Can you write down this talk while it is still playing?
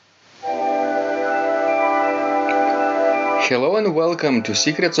Hello and welcome to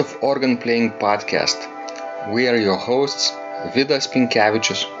Secrets of Organ Playing podcast. We are your hosts, Vidas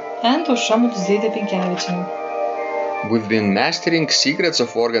Pinkevičius and Aušra Mutuzėtė Pinkevičienė. We've been mastering secrets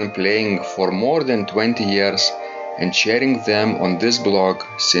of organ playing for more than 20 years and sharing them on this blog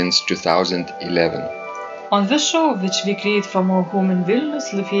since 2011. On this show, which we create from our home in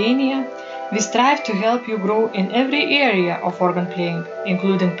Vilnius, Lithuania, we strive to help you grow in every area of organ playing,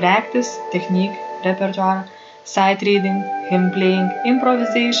 including practice, technique, repertoire, sight reading, hymn playing,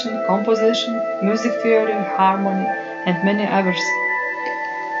 improvisation, composition, music theory, harmony, and many others.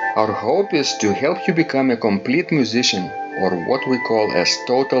 Our hope is to help you become a complete musician, or what we call as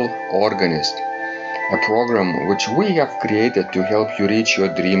total organist, a program which we have created to help you reach your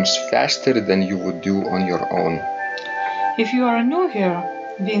dreams faster than you would do on your own. If you are new here,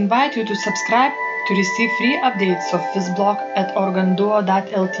 we invite you to subscribe to receive free updates of this blog at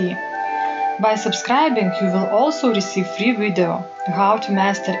organduo.lt. By subscribing, you will also receive free video how to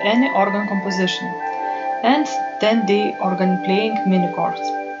master any organ composition and 10-day organ playing mini course.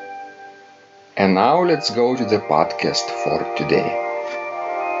 And now let's go to the podcast for today.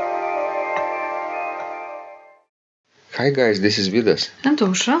 Hi guys, this is Vidas. And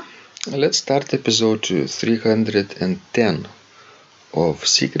Aušra. Let's start episode 310 of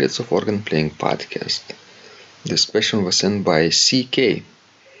Secrets of Organ Playing podcast. This question was sent by CK.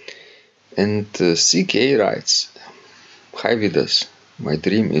 And CK writes, Hi Vidas, my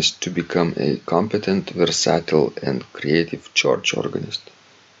dream is to become a competent, versatile and creative church organist.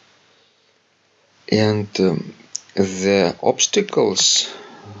 And the obstacles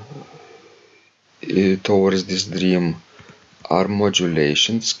towards this dream are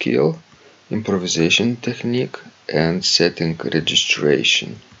modulation skill, improvisation technique and setting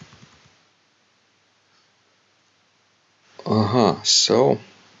registration. So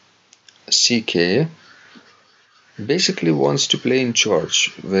CK basically wants to play in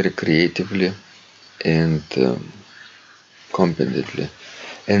church very creatively and competently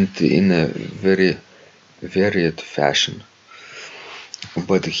and in a very varied fashion.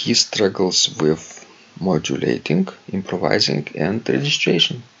 But he struggles with modulating, improvising and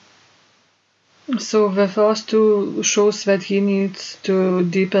registration. So the first two shows that he needs to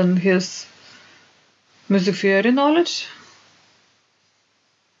deepen his music theory knowledge.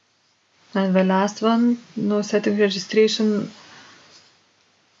 And the last one, setting registration,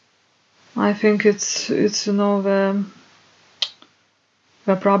 I think it's the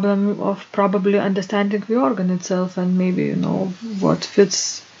problem of probably understanding the organ itself and maybe, what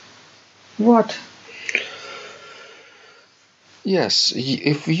fits what. Yes,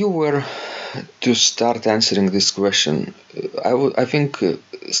 if you were to start answering this question, I think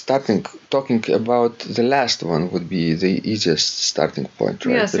talking about the last one would be the easiest starting point,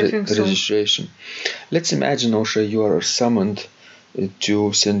 right? Yes, I think so. Registration. Let's imagine, Aušra, you are summoned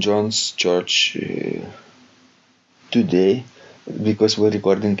to St. John's Church today, because we're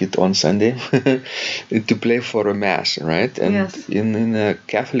recording it on Sunday, to play for a mass, right? And yes. in a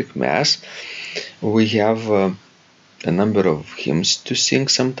Catholic mass, we have a number of hymns to sing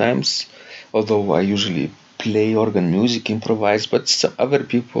sometimes, although I usually play organ music, improvise, but some other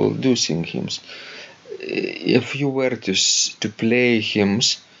people do sing hymns. If you were to play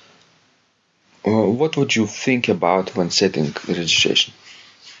hymns, what would you think about when setting registration?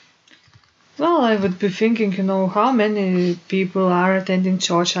 Well, I would be thinking, how many people are attending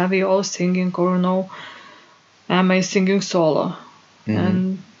church? Are they all singing, or am I singing solo? Mm-hmm.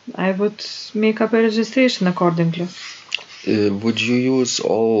 And I would make up a registration accordingly. Would you use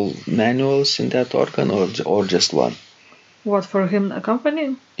all manuals in that organ or just one? What, for hymn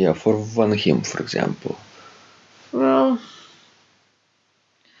accompanying? Yeah, for one hymn, for example. Well,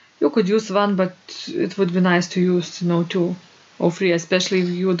 you could use one, but it would be nice to use, 2 or 3, especially if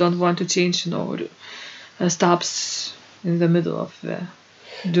you don't want to change, stops in the middle of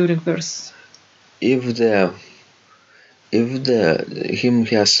during verse. If the hymn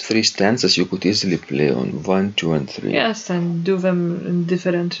has 3 stanzas, you could easily play on 1, 2, and 3. Yes, and do them in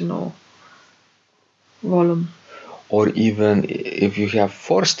different, volume. Or even if you have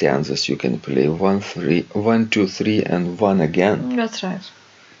 4 stanzas, you can play 1, 2, 3, and 1 again. That's right.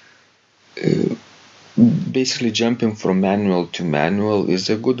 Basically, jumping from manual to manual is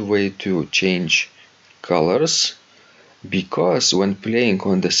a good way to change colors. Because when playing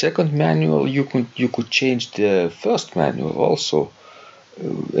on the second manual, you could change the first manual also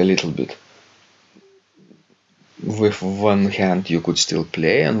a little bit. With one hand you could still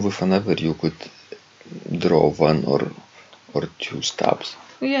play, and with another you could draw 1 or 2 stops.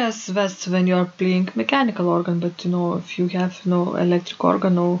 Yes, that's when you're playing mechanical organ, but if you have no electric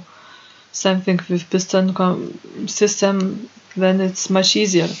organ or something with piston system, then it's much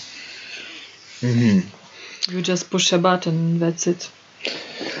easier. Mm-hmm. You just push a button and that's it.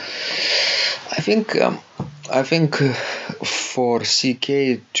 I think for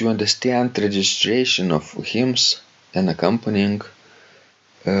CK to understand registration of hymns and accompanying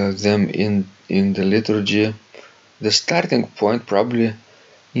them in the liturgy, the starting point probably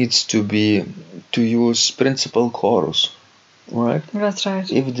needs to be to use principal chorus, right? That's right.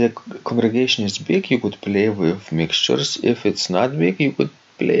 If the congregation is big, you could play with mixtures. If it's not big, you could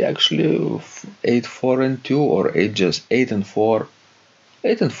play actually 8-4 and 2 or 8 and 4.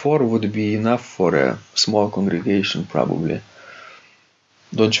 8 and 4 would be enough for a small congregation, probably.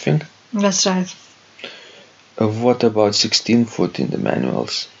 Don't you think? That's right. What about 16 foot in the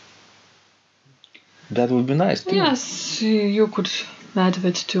manuals? That would be nice too. Yes, you could add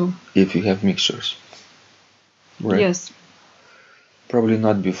it too. If you have mixtures. Right? Yes. Probably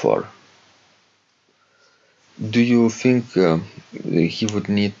not before. Do you think he would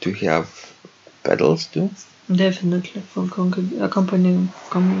need to have pedals too? Definitely. For accompanying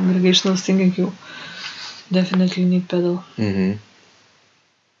congregational singing, you definitely need pedal. Mm-hmm.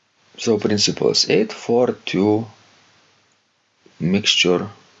 So principles 8, 4, 2, mixture.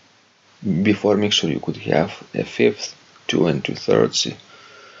 Before mixture you could have a fifth, 2 and 2/3,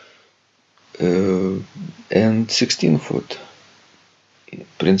 and 16 foot.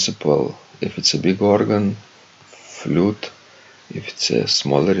 Principal if it's a big organ, flute if it's a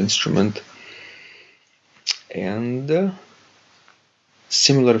smaller instrument, and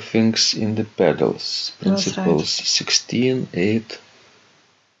similar things in the pedals. Principles 16, 8,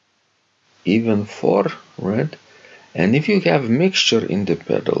 even 4, right? And if you have mixture in the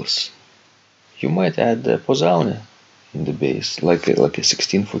pedals, you might add the posaune in the bass, like a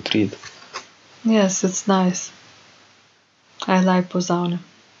 16 foot reed. Yes, it's nice. I like posaune.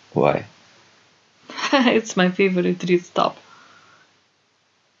 Why? It's my favorite reed stop.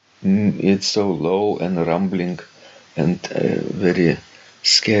 It's so low and rumbling and very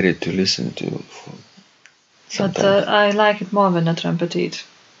scary to listen to. But I like it more than a trumpet 8.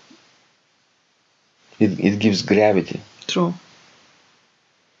 It gives gravity. True.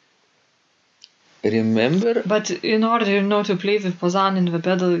 Remember? But in order to play with posaune in the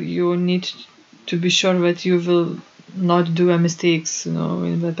pedal, you need to be sure that you will not do mistakes,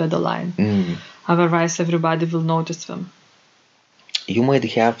 in the pedal line. Otherwise, everybody will notice them. You might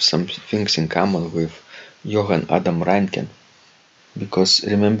have some things in common with Johann Adam Reinken, because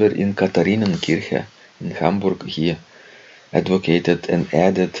remember in Katharinenkirche in Hamburg he advocated and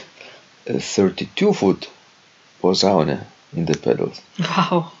added a 32 foot posaune in the pedals.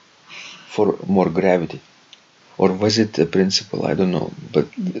 Wow. For more gravity. Or was it a principle? I don't know. But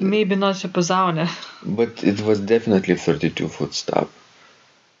maybe not a posaune. But it was definitely 32 foot stop.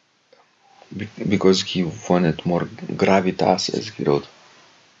 Because he wanted more gravitas, as he wrote.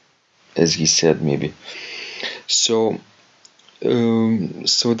 As he said, maybe. So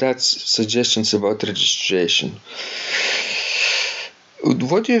that's suggestions about registration.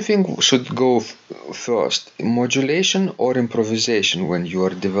 What do you think should go first, modulation or improvisation when you are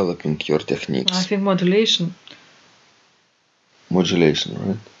developing your techniques? I think modulation. Modulation,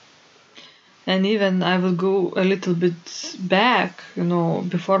 right? And even I will go a little bit back,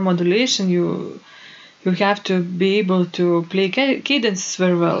 before modulation you have to be able to play cadences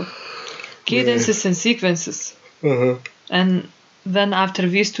very well. Cadences and sequences. Uh-huh. And then after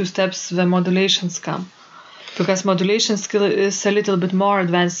these two steps the modulations come. Because modulation skill is a little bit more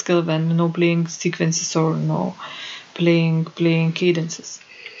advanced skill than playing sequences or playing cadences.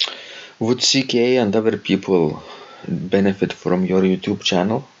 Would CK and other people benefit from your YouTube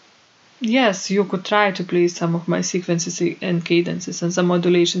channel? Yes, you could try to play some of my sequences and cadences and some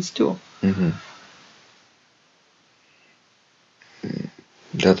modulations too. Mm-hmm.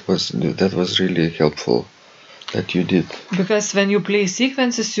 That was really helpful that you did. Because when you play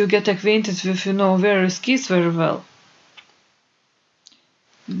sequences, you get acquainted with various keys very well.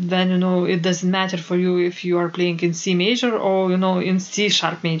 Then it doesn't matter for you if you are playing in C major or in C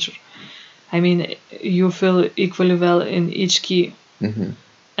sharp major. I mean, you feel equally well in each key. Mm-hmm.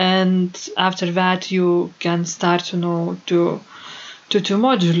 And after that, you can start to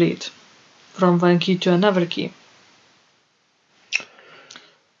modulate from one key to another key.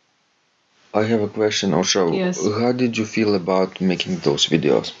 I have a question, Osho. Yes. How did you feel about making those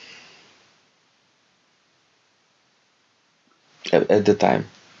videos? At the time,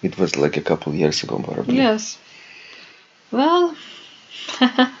 it was like a couple years ago, probably. Yes. Well,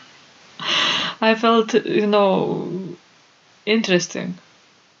 I felt, interesting.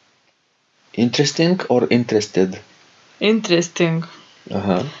 Interesting or interested? Interesting.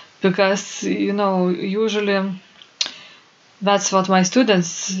 Uh-huh. because usually that's what my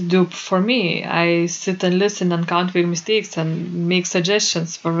students do for me. I sit and listen and count their mistakes and make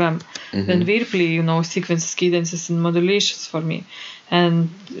suggestions for them. Then we play, sequences, cadences, and modulations for me. And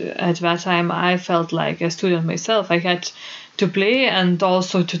at that time, I felt like a student myself. I had to play and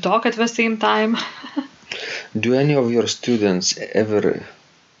also to talk at the same time. Do any of your students ever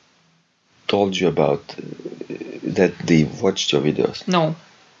told you about that they watched your videos? No,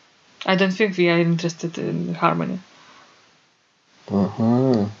 I don't think we are interested in harmony.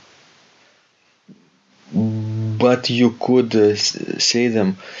 Uh-huh. But you could say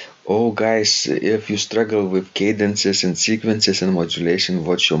them, oh guys, if you struggle with cadences and sequences and modulation,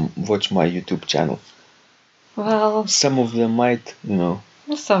 watch my YouTube channel. Well, Some of them might, some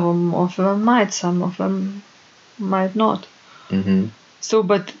of them might, some of them might not. Mm-hmm. So,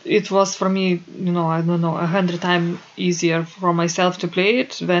 but it was for me, I don't know, 100 times easier for myself to play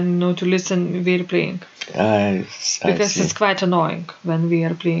it than to listen we're playing. I Because see. it's quite annoying when we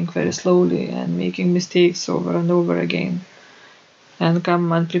are playing very slowly and making mistakes over and over again and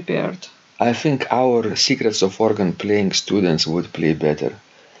come unprepared. I think our Secrets of Organ Playing students would play better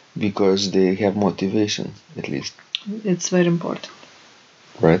because they have motivation, at least. It's very important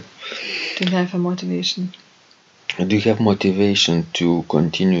Right? to have a motivation. Do you have motivation to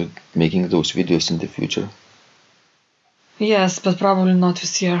continue making those videos in the future? Yes, but probably not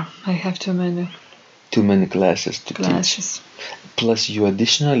this year. I have too many Too many classes to classes. teach. Plus, you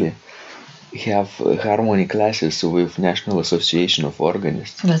additionally have harmony classes with National Association of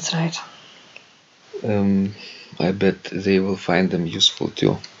Organists. That's right. I bet they will find them useful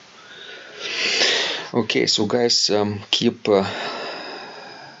too. Okay, so guys, keep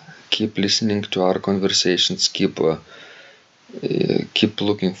listening to our conversations. Keep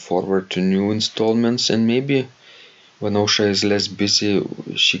looking forward to new installments, and maybe when Osha is less busy,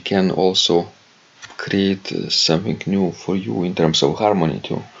 she can also create something new for you in terms of harmony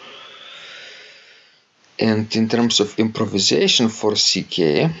too. And in terms of improvisation for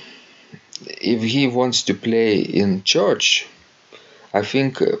CK, if he wants to play in church, I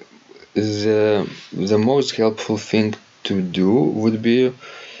think the most helpful thing to do would be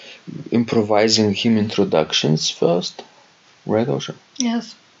improvising him introductions first, right, Osha?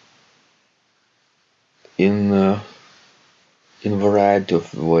 Yes. In variety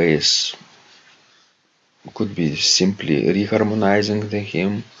of ways. Could be simply reharmonizing the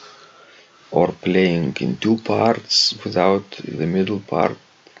hymn, or playing in two parts without the middle part,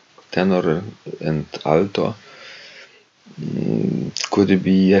 tenor and alto. Could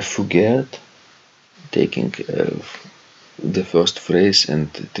be a fuguette, taking the first phrase and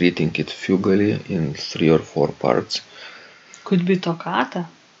treating it fugally in 3 or 4 parts. Could be toccata.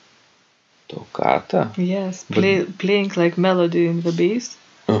 Toccata? Yes, playing like melody in the bass.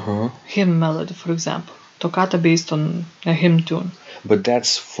 Uh-huh. Hymn melody, for example. Toccata based on a hymn tune. But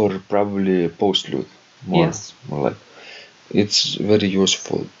that's for probably postlude. More like. It's very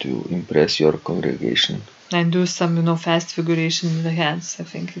useful to impress your congregation. And do some, fast figuration in the hands. I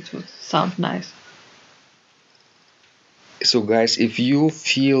think it would sound nice. So guys, if you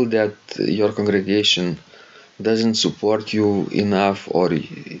feel that your congregation doesn't support you enough, or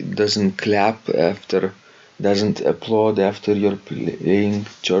doesn't clap after, doesn't applaud after you're playing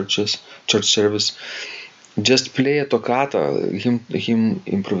church service, just play a toccata, hymn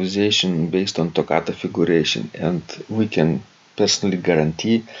improvisation based on toccata figuration, and we can personally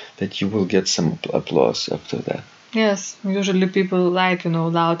guarantee that you will get some applause after that. Yes, usually people like,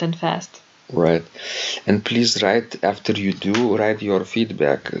 loud and fast. Right. And please write, after you do, write your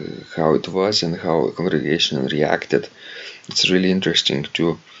feedback, how it was and how the congregation reacted. It's really interesting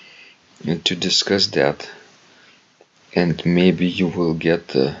to discuss that. And maybe you will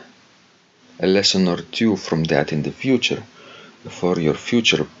get a lesson or two from that in the future, for your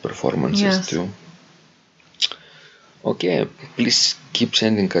future performances too. Okay, please keep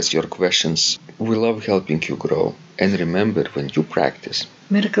sending us your questions. We love helping you grow. And remember, when you practice,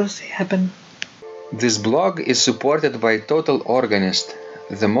 miracles happen. This blog is supported by Total Organist,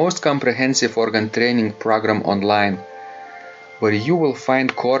 the most comprehensive organ training program online, where you will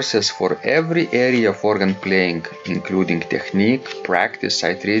find courses for every area of organ playing, including technique, practice,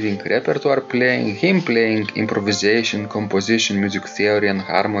 sight reading, repertoire playing, hymn playing, improvisation, composition, music theory and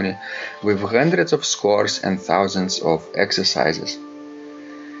harmony, with hundreds of scores and thousands of exercises.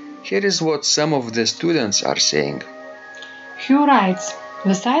 Here is what some of the students are saying. Hugh writes,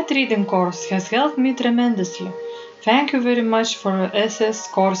 the sight reading course has helped me tremendously. Thank you very much for your SS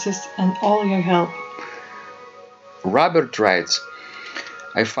courses and all your help. Robert writes,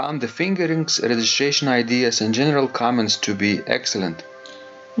 I found the fingerings, registration ideas and general comments to be excellent.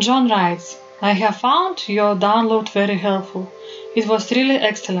 John writes, I have found your download very helpful. It was really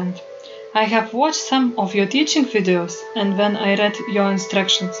excellent. I have watched some of your teaching videos, and when I read your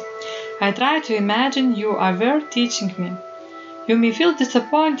instructions, I tried to imagine you were teaching me. You may feel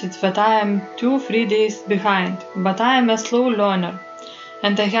disappointed that I am 2-3 days behind, but I am a slow learner,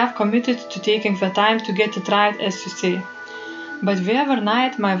 and I have committed to taking the time to get it right as you say. But the other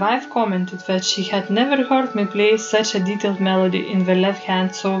night my wife commented that she had never heard me play such a detailed melody in the left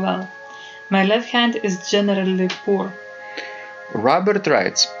hand so well. My left hand is generally poor. Robert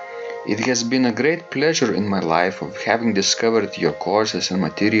writes, it has been a great pleasure in my life of having discovered your courses and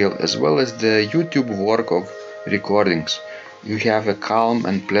material as well as the YouTube work of recordings. You have a calm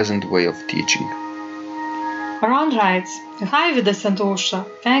and pleasant way of teaching. Ron writes, Hi Vidas and Ausra,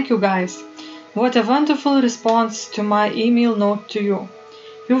 thank you guys. What a wonderful response to my email note to you.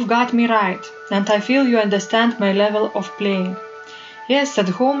 You've got me right, and I feel you understand my level of playing. Yes, at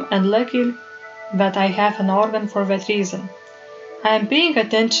home and lucky that I have an organ for that reason. I am paying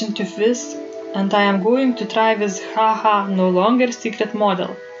attention to this, and I am going to try this haha no longer secret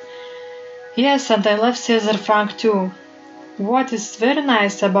model. Yes, and I love Cesar Frank too. What is very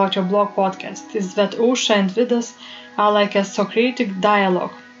nice about your blog podcast is that Ausra and Vidas are like a Socratic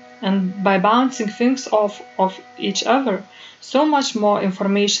dialogue, and by bouncing things off of each other, so much more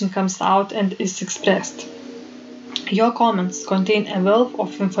information comes out and is expressed. Your comments contain a wealth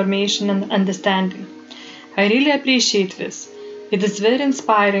of information and understanding. I really appreciate this. It is very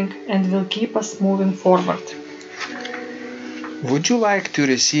inspiring and will keep us moving forward. Would you like to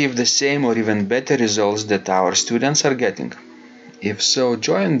receive the same or even better results that our students are getting? If so,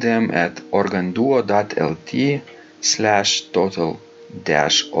 join them at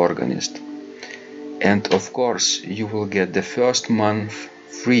organduo.lt/total-organist. And of course, you will get the first month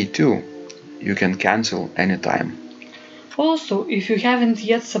free too. You can cancel anytime. Also, if you haven't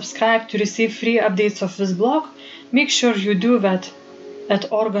yet subscribed to receive free updates of this blog, make sure you do that at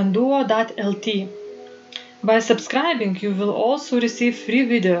organduo.lt. By subscribing, you will also receive free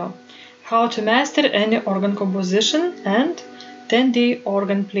video, how to master any organ composition and 10-day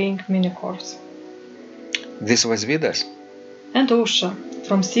organ playing mini course. This was Vidas and Ausra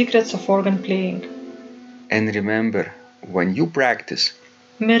from Secrets of Organ Playing. And remember, when you practice,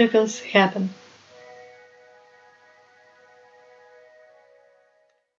 miracles happen.